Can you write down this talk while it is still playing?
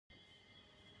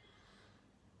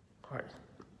Hi.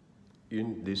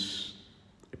 In this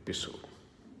episode,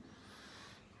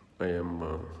 I am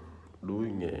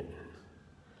doing a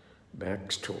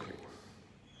backstory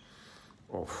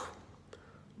of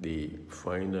the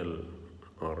final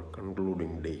or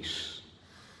concluding days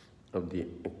of the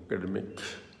academic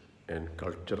and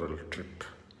cultural trip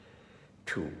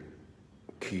to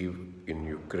Kiev in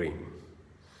Ukraine,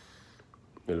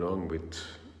 along with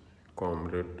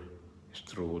Comrade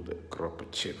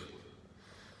Thrivikramji,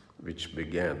 which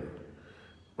began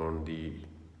on the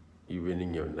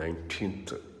evening of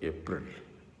 19th April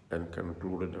and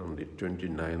concluded on the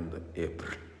 29th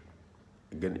April,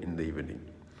 again in the evening.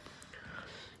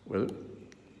 Well,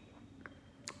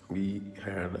 we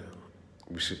had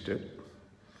visited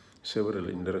several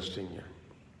interesting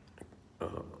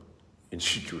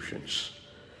institutions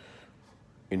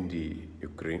in the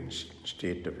Ukraine,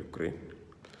 state of Ukraine,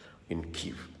 in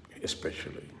Kiev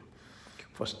especially.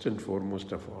 First and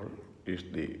foremost of all is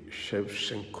the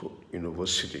Shevchenko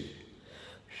University,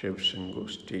 Shevchenko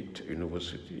State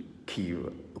University,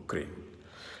 Kiev, Ukraine.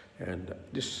 And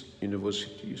this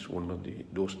university is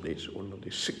those days, one of the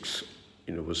 6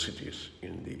 universities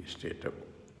in the state of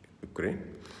Ukraine.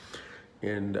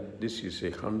 And this is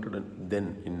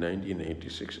then in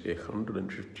 1986, a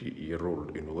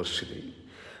 150-year-old university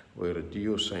where a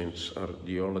geoscience or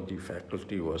geology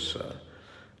faculty was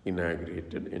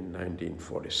inaugurated in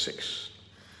 1946.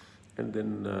 And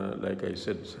then, like I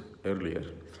said earlier,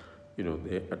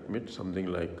 they admit something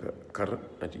like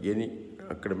at any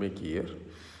academic year,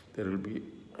 there will be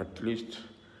at least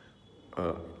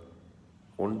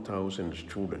 1,000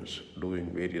 students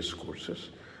doing various courses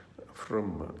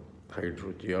from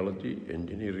hydrogeology,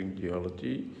 engineering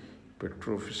geology,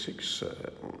 petrophysics,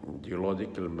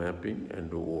 geological mapping,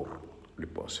 and ore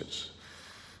deposits.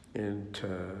 And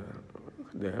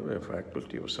they have a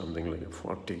faculty of something like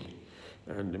 40,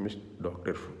 and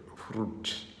Dr.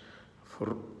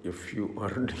 PFU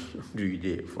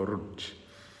Postdoc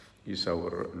is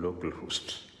our local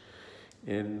host.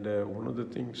 And one of the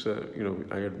things,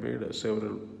 I had made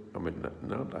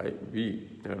we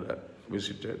had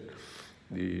visited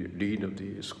the dean of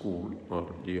the school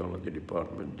or geology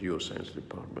department, geoscience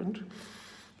department,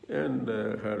 and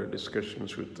had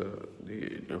discussions with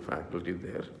the faculty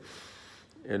there.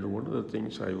 And one of the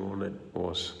things I wanted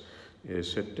was a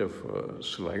set of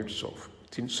slides of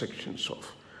thin sections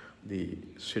of the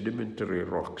sedimentary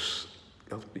rocks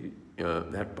of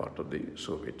that part of the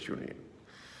Soviet Union.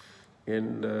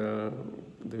 And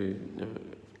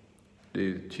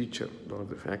the teacher or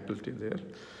the faculty there,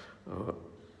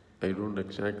 I don't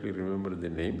exactly remember the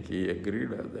name, he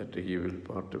agreed that he will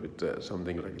part with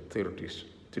something like 30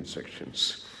 thin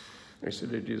sections. I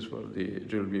said it will be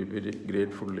very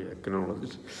gratefully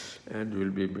acknowledged and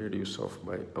will be made use of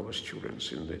by our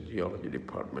students in the geology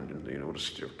department in the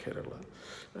University of Kerala.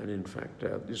 And in fact,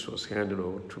 this was handed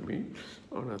over to me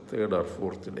on a 3rd or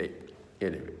 4th day.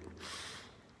 Anyway,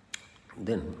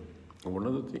 then one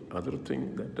of the other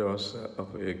thing that was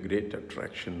of a great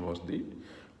attraction was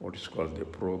what is called the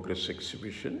Progress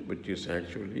Exhibition, which is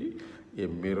actually a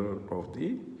mirror of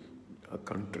the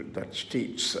country, that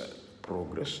state's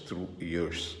progress through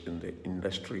years in the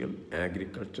industrial,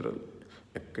 agricultural,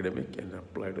 academic, and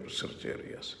applied research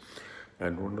areas.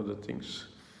 And one of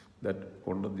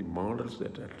the models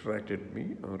that attracted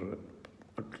me, or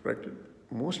attracted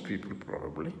most people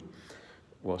probably,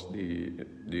 was the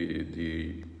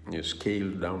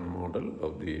scaled down model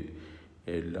of a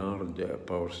large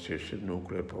power station,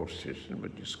 nuclear power station,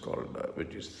 which is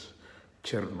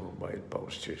Chernobyl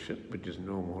power station, which is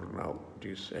no more now. It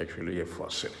is actually a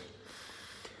fossil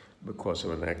because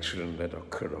of an accident that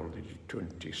occurred on the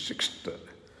 26th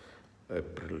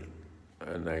April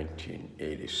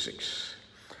 1986.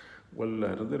 Well,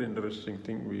 another interesting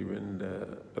thing we went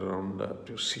around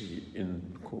to see in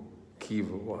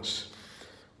Kiev was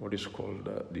what is called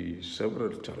the several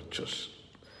churches.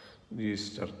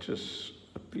 These churches,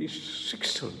 at least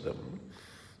 6 of them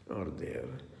are there,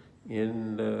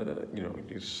 and it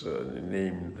is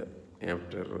named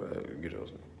after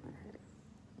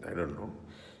I don't know,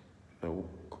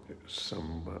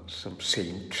 some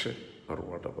saint or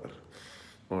whatever,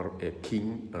 or a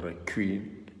king or a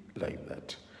queen like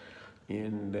that.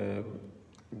 And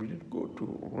we didn't go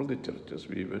to all the churches.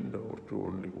 We went over to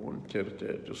only one church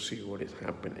to see what is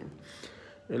happening.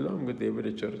 Along with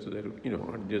every church, there,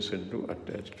 adjacent to,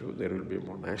 attached to, there will be a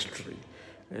monastery.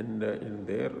 And in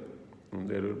there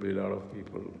will be a lot of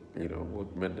people,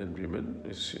 both men and women,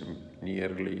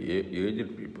 nearly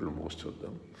aged people, most of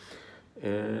them.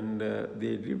 And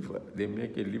they live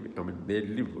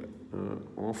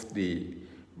off the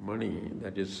money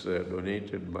that is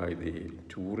donated by the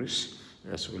tourists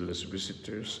as well as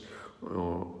visitors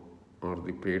or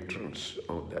the patrons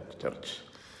of that church.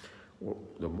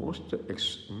 The most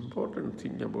important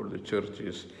thing about the church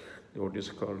is what is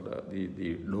called the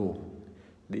dome,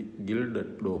 the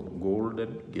gilded dome,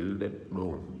 golden gilded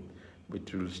dome,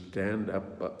 which will stand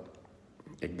up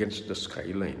against the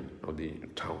skyline of the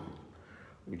town,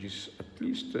 which is at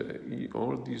least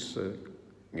all these,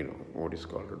 what is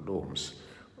called domes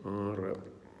are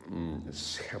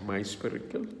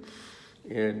semi-spherical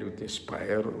and with a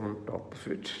spire on top of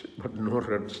it, but no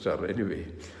red star anyway.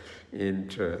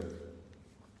 And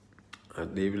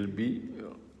they will be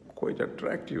quite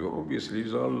attractive. Obviously,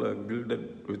 it's all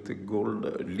gilded with a gold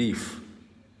leaf.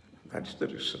 That's the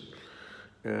reason.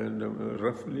 And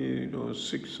roughly,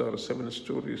 6 or 7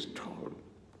 stories tall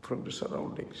from the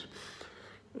surroundings.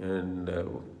 And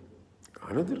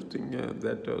another thing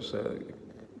that was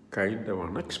kind of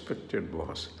unexpected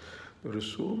was there were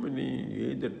so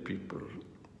many aged people,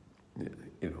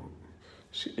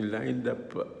 lined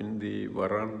up in the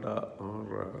veranda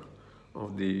or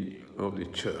of the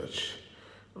church,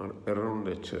 or around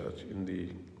the church,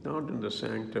 not in the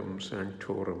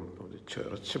sanctorum of the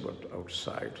church, but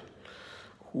outside,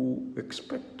 who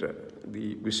expect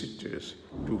the visitors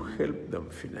to help them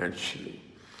financially.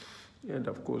 And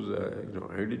of course,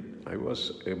 I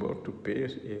was about to pay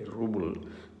a ruble,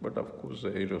 but of course,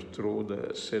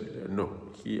 Stroda said no.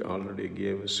 He already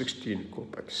gave 16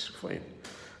 kopecks, fine.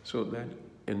 So that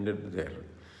ended there.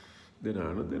 Then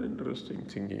another interesting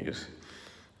thing is,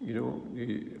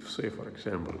 say for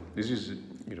example, this is,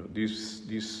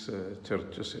 these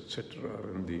churches, etc.,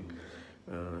 are in the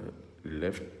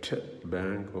left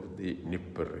bank of the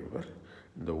Dnieper River,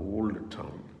 in the old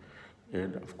town.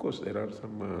 And of course, there are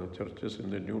some churches in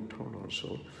the new town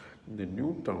also. In the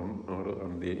new town, or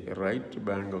on the right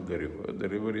bank of the river, the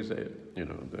river is the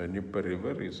Dnieper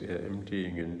River is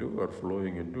emptying into or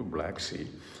flowing into Black Sea.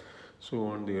 So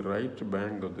on the right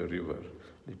bank of the river,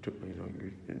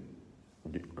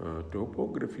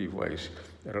 topography-wise,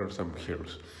 there are some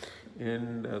hills.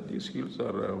 And these hills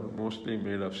are mostly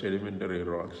made of sedimentary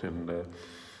rocks and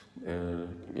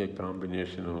a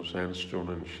combination of sandstone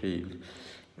and shale,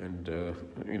 and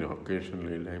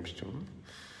occasionally limestone.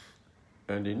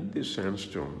 And in this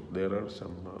sandstone, there are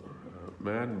some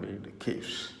man-made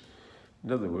caves.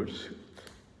 In other words,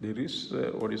 there is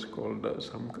what is called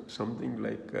something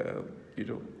like, it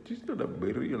is not a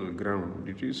burial ground.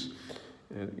 It is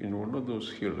in one of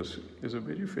those hills. There's a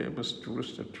very famous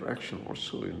tourist attraction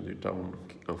also in the town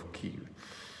of Kiev.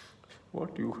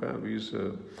 What you have is,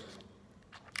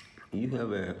 you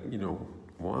have a,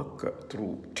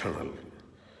 walk-through tunnel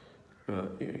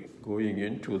going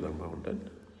into the mountain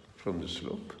from the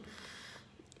slope.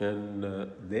 And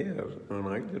there, on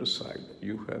either side,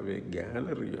 you have a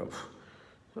gallery of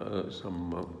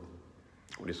some,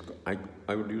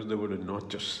 I would use the word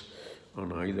notches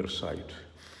on either side.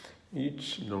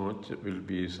 Each notch will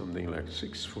be something like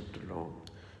 6 foot long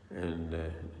and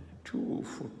 2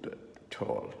 foot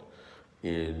tall,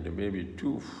 and maybe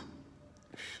 2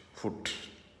 foot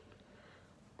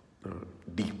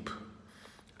deep.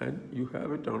 And you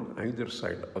have it on either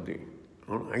side of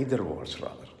on either walls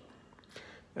rather.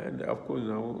 And of course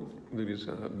now there is,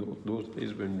 those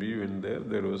days when we went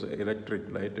there was electric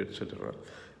light, etc.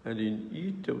 And in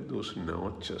each of those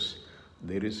notches,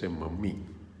 there is a mummy.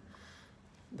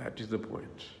 That is the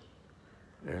point.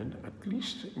 And at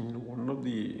least in one of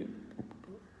the,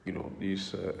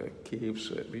 these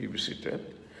caves we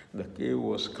visited, the cave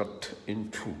was cut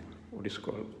into what is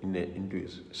called into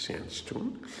a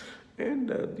sandstone.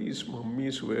 And these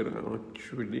mummies were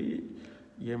actually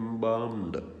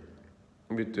embalmed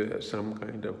with some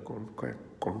kind of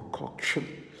concoction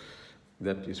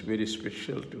that is very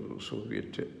special to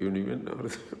Soviet Union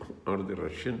or the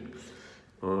Russian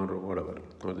or whatever,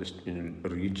 or this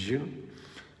region,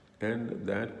 and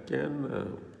that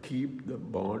can keep the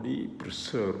body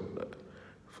preserved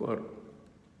for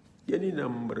any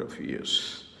number of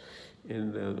years.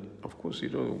 And of course,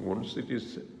 once it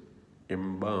is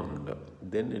embalmed,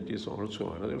 then it is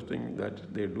also another thing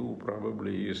that they do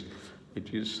probably is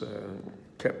it is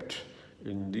kept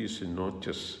in these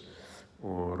notches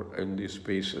or in these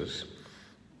spaces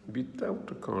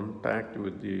without contact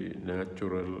with the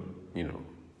natural,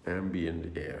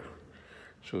 ambient air.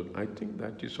 So I think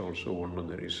that is also one of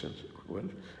the reasons. Well,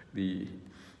 the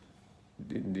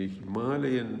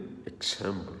Himalayan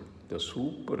example, the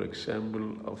super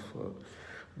example of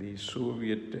the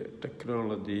Soviet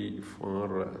technology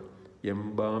for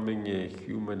embalming a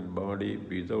human body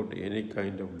without any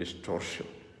kind of distortion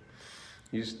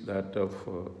is that of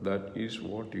that is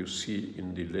what you see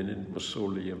in the Lenin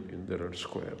Mausoleum in the Red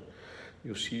Square.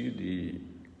 You see the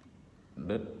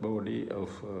dead body of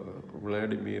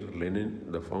Vladimir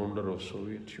Lenin, the founder of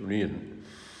Soviet Union,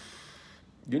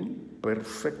 in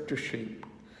perfect shape,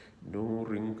 no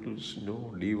wrinkles,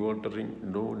 no dewatering,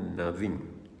 no nothing,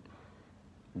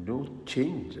 no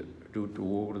change due to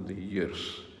over the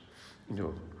years.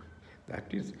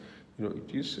 That is,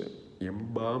 it is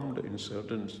embalmed in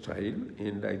certain style,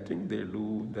 and I think they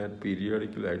do that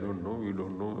periodically. I don't know. We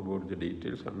don't know about the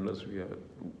details unless we are,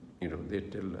 they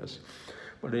tell us.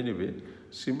 But anyway,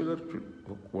 similar to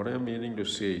what I'm meaning to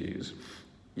say is,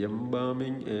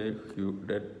 embalming a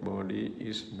dead body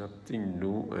is nothing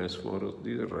new as far as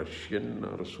the Russian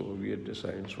or Soviet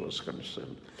science was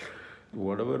concerned.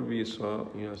 Whatever we saw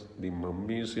as the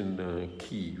mummies in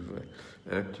Kiev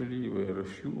actually were a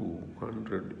few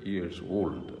hundred years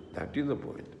old. That is the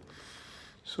point.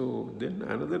 So then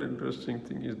another interesting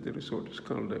thing is there is what is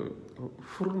called a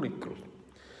furnicle.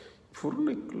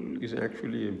 Furnicle is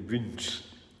actually a winch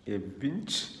in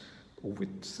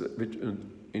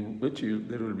which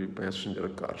there will be passenger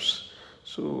cars.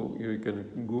 So you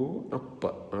can go up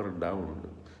or down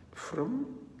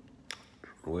from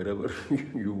wherever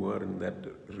you are in that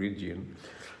region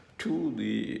to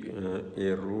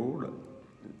a road,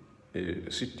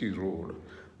 a city road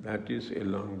that is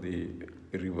along the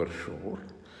river shore,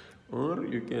 or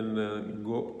you can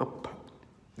go up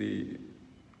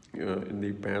in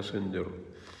the passenger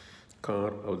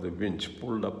car of the winch,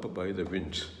 pulled up by the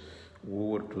winch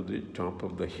over to the top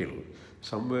of the hill.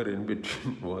 Somewhere in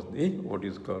between was what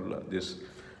is called this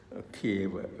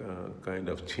cave kind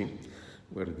of thing,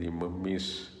 where the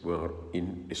mummies were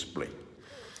in display.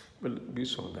 Well, we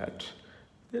saw that.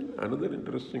 Then another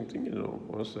interesting thing,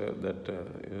 was that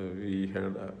we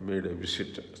had made a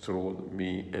visit through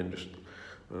me and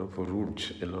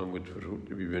Farooq. Along with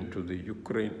Farooq, we went to the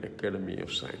Ukraine Academy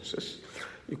of Sciences.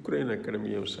 Ukraine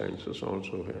Academy of Sciences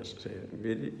also has a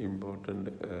very important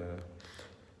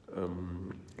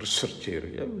research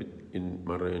area in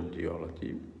marine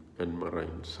geology and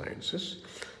marine sciences,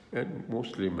 and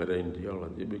mostly marine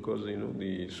geology, because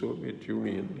the Soviet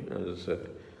Union has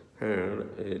had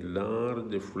a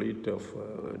large fleet of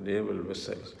naval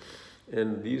vessels,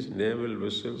 and these naval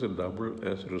vessels double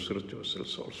as research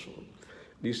vessels also.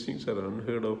 These things are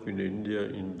unheard of in India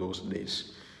in those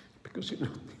days, because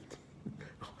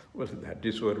well, that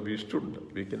is where we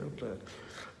stood. We cannot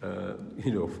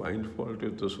find fault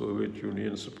with the Soviet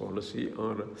Union's policy,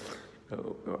 or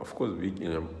of course,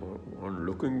 on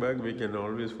looking back, we can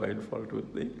always find fault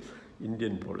with the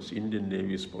Indian policy, Indian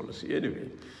Navy's policy. Anyway,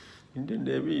 Indian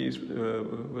Navy's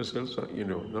vessels are,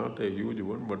 not a huge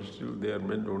one, but still they are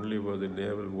meant only for the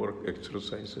naval work,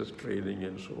 exercises, training,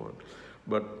 and so on.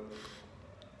 But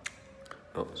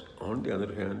on the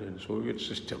other hand, in Soviet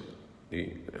system,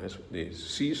 the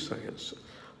sea science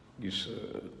is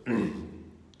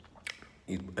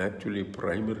actually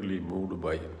primarily moved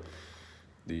by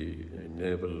the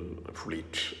naval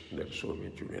fleet that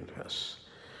Soviet Union has.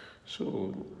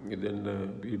 So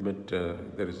then we met,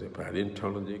 there is a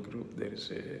paleontology group, there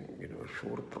is a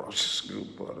shore process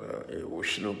group, or a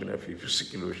oceanography,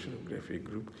 physical oceanography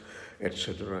group,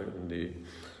 etc. in the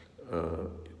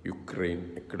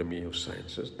Ukraine Academy of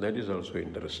Sciences. That is also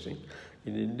interesting.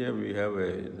 In India, we have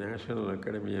a National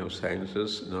Academy of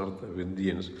Sciences, North of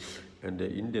Indians, and the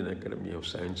Indian Academy of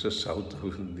Sciences, South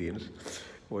of Indians.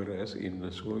 Whereas in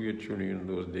the Soviet Union in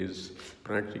those days,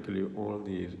 practically all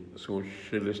the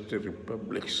socialist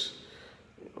republics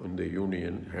in the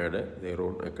Union had their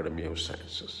own Academy of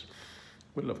Sciences.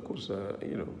 Well, of course,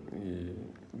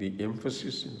 the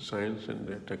emphasis in science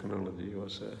and technology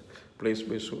was placed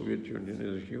by Soviet Union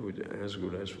is huge, as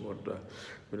good as what the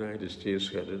United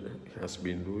States has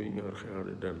been doing or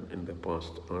had done in the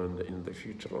past and in the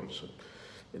future also.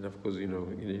 And of course, in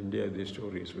India, the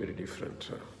story is very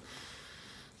different.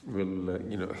 Well,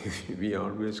 we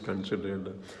always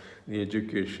considered the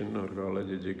education or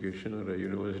college education or a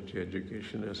university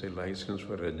education as a license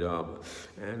for a job,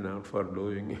 and not for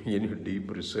doing any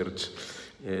deep research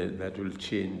that will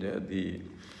change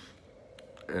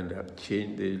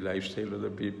change the lifestyle of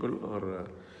the people, or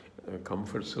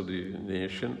comforts of the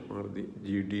nation, or the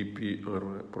GDP,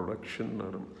 or production,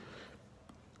 or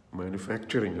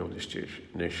manufacturing of the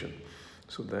nation.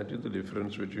 So that is the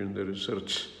difference between the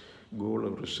goal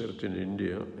of research in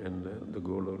India and the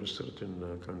goal of research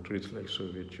in countries like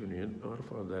Soviet Union, or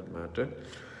for that matter,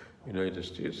 United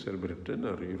States or Britain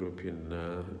or European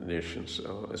nations,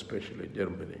 especially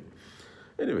Germany.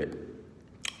 Anyway,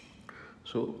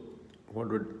 so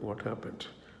what happened?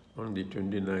 On the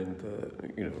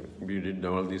 29th, we did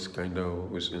all this kind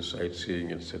of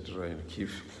sightseeing, etc. in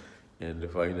Kiev. And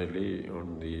finally,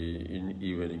 on the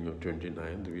evening of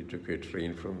 29th, we took a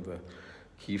train from the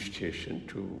Kiev station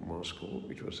to Moscow,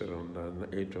 which was around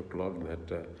 8 o'clock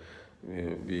that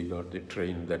we got the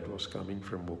train that was coming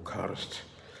from Bucharest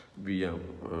via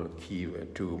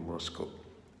Kiev to Moscow.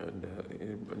 And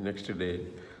next day,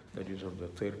 that is on the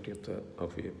 30th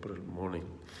of April morning,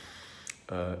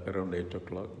 around 8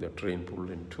 o'clock, the train pulled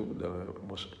into the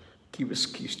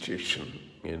Kievsky station.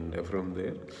 And from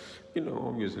there,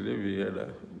 obviously we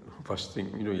had first thing,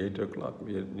 8 o'clock,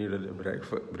 we had needed a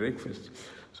breakfast.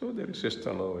 So there is a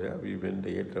Staloya, we went,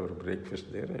 ate our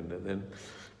breakfast there, and then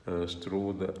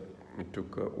it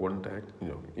took one taxi,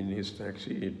 in his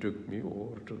taxi, he took me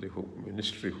over to the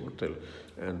ministry hotel,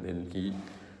 and then he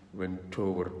went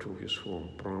over to his home,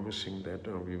 promising that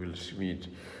we will meet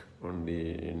on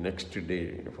the next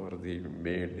day for the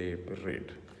May Day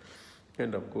parade.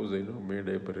 And of course, May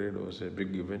Day parade was a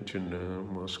big event in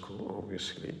Moscow,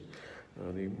 obviously.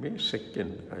 The May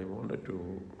 2nd, I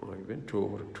went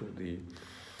over to the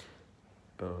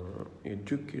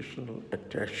educational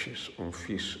attache's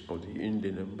office of the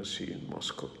Indian Embassy in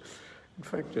Moscow. In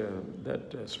fact,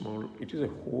 it is a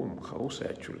house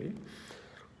actually,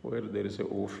 where there is an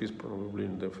office probably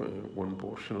in the one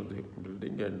portion of the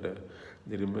building, and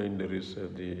the remainder is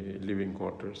the living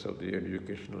quarters of the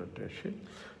educational attaché.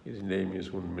 His name is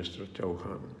Mr.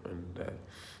 Chauhan, and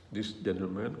this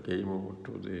gentleman came over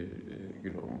to the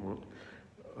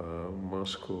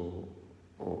Moscow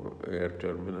air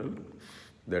terminal.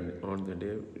 Then on the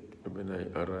day when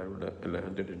I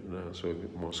landed in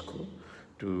Moscow,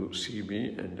 to see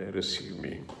me and receive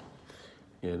me.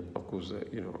 And of course,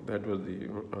 that was the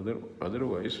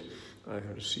otherwise, I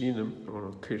had seen him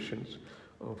on occasions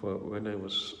of when I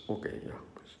was,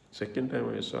 second time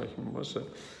I saw him was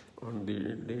on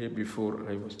the day before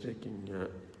I was taking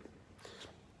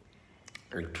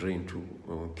a train to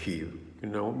Kiev.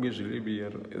 Now, obviously,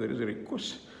 there is a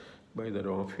request by that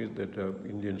office that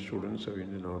Indian students of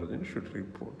Indian origin should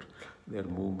report their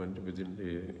movement within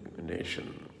the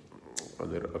nation,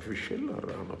 whether official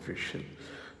or unofficial.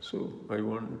 So I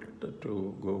wanted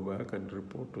to go back and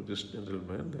report to this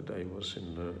gentleman that I was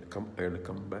I had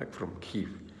come back from Kiev,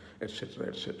 etc.,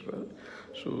 etc.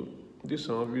 So this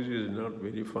office is not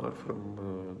very far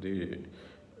from the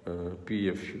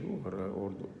PFU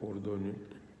or Ordonez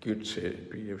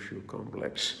PFU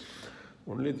complex.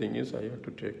 Only thing is, I have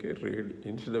to take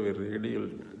instead of a radial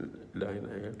line,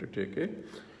 I have to take a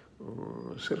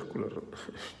circular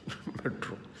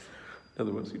metro. In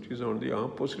other words, it is on the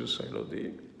opposite side of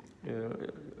the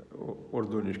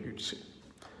Ordonez.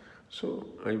 So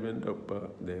I went up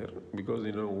there because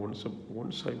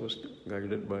once I was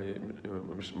guided by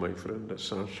my friend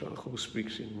Sasha, who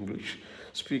speaks English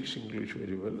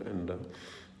very well, and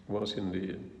was in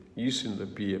the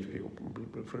PFU,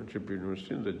 People Friendship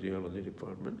University, in the geology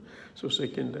department. So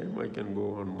second time I can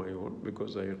go on my own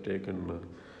because I have taken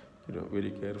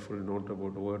very careful note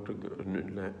about where to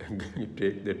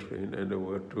take the train and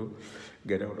where to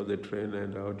get out of the train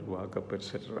and how to walk up,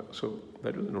 etc. So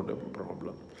that was not a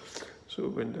problem. So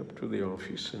went up to the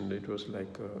office, and it was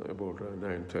like about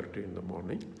 9:30 in the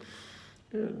morning.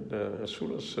 And as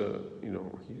soon as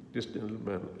this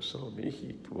gentleman saw me,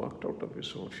 he walked out of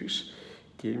his office,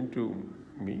 came to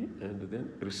me, and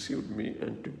then received me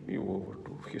and took me over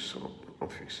to his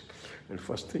office. And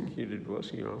first thing he did was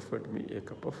he offered me a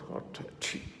cup of hot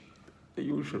tea, the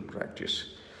usual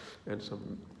practice, and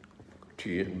some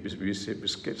tea and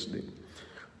biscuits.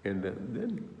 And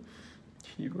then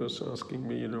he was asking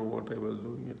me, what I was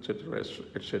doing, etc.,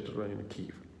 etc., in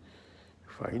Kiev.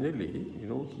 Finally,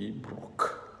 he broke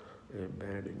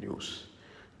bad news.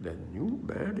 The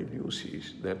bad news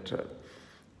is that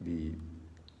the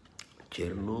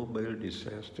Chernobyl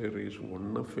disaster is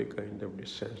one of a kind of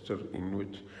disaster in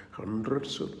which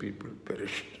hundreds of people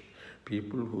perished.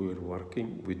 People who were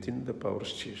working within the power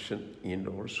station and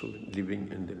also living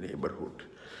in the neighborhood.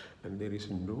 And there is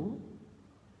no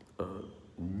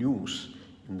news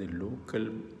in the local,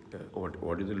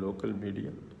 what is the local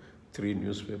media? 3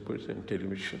 newspapers and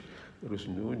television. There was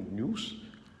no news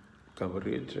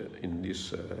coverage in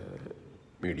this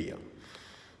media.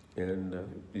 And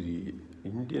the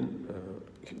Indian,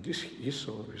 his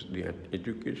office, the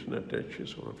education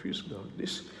attache's office got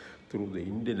this through the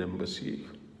Indian Embassy,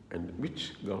 and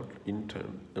which got in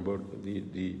turn about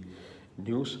the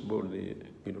news about the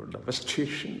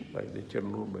devastation by the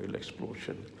Chernobyl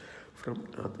explosion from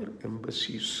other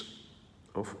embassies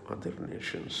of other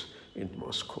nations in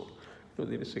Moscow.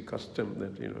 there is a custom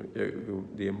that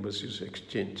the embassies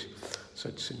exchange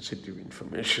such sensitive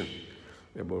information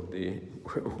about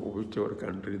whichever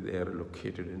country they are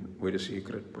located in, very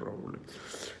secret probably.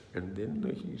 And then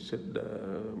he said,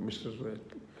 Mr.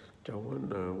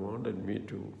 Chauhan wanted me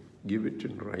to give it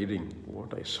in writing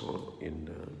what I saw in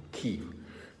Kiev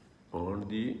on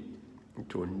the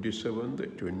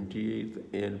 27th, 28th,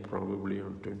 and probably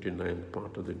on 29th,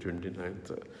 part of the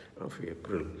 29th of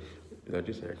April. That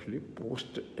is actually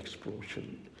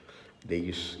post-explosion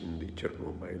days in the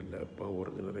Chernobyl power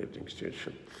generating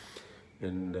station.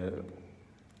 And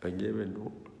I gave a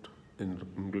note in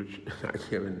English, I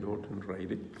gave a note in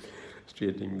writing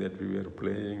stating that we were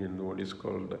playing in what is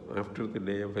called, after the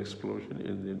day of explosion,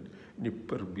 in the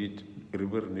Nipper beach,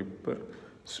 river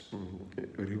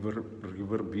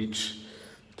beach,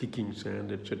 kicking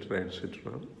sand, etc.,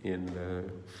 etc. And,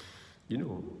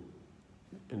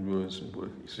 and was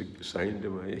signed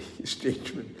my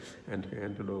statement and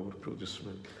handed over to this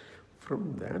man.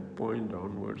 From that point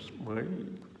onwards, my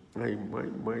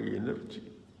energy,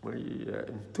 my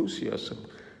enthusiasm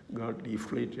got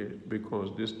deflated,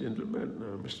 because this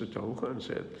gentleman, Mr. Chauhan,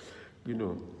 said,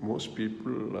 most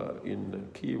people in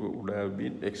Kiev would have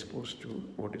been exposed to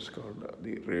what is called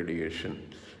the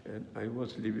radiation. And I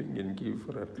was living in Kiev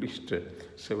for at least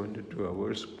 72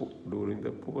 hours during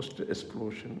the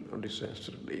post-explosion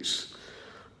disaster days.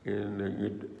 And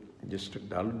it just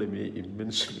dulled me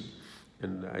immensely.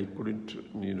 And I couldn't,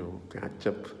 catch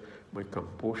up my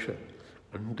composure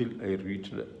until I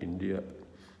reached India.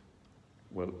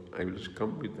 Well, I will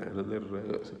come with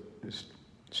another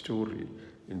story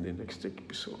in the next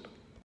episode.